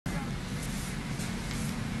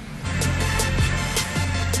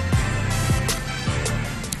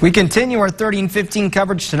We continue our 30 and 15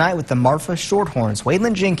 coverage tonight with the Marfa Shorthorns.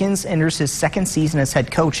 Waylon Jenkins enters his second season as head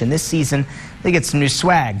coach, and this season they get some new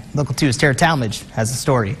swag. Local 2's Tara Talmadge has the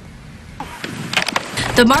story.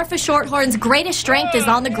 The Marfa Shorthorns' greatest strength is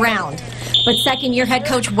on the ground, but second-year head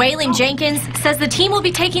coach Waylon Jenkins says the team will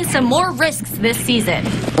be taking some more risks this season.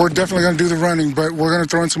 We're definitely going to do the running, but we're going to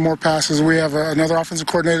throw in some more passes. We have another offensive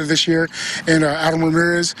coordinator this year, and Adam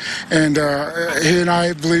Ramirez, and he and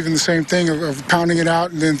I believe in the same thing of pounding it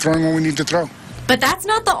out and then throwing when we need to throw. But that's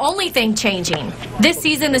not the only thing changing. This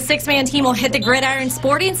season, the six-man team will hit the gridiron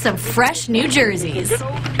sporting some fresh new jerseys.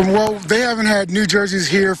 Well, they haven't had new jerseys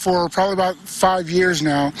here for probably about 5 years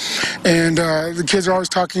now, and the kids are always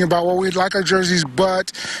talking about, well, we'd like our jerseys,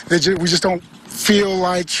 but we just don't feel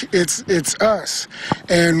like it's us.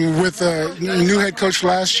 And with a new head coach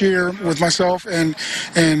last year, with myself and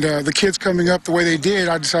the kids coming up the way they did,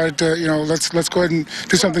 I decided to, let's go ahead and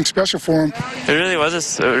do something special for them. It really was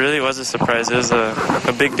a surprise. It was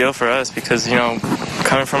a big deal for us because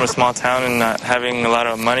coming from a small town and not having a lot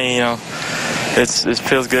of money, it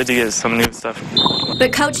feels good to get some new stuff.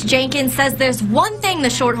 But Coach Jenkins says there's one thing the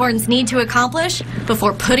Shorthorns need to accomplish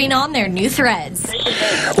before putting on their new threads.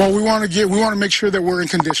 Well, we want to make sure that we're in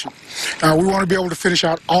condition. We want to be able to finish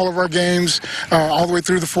out all of our games all the way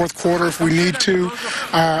through the fourth quarter if we need to,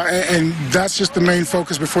 and that's just the main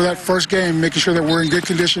focus before that first game, making sure that we're in good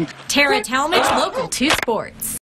condition. Tara Talmadge, Local 2 Sports.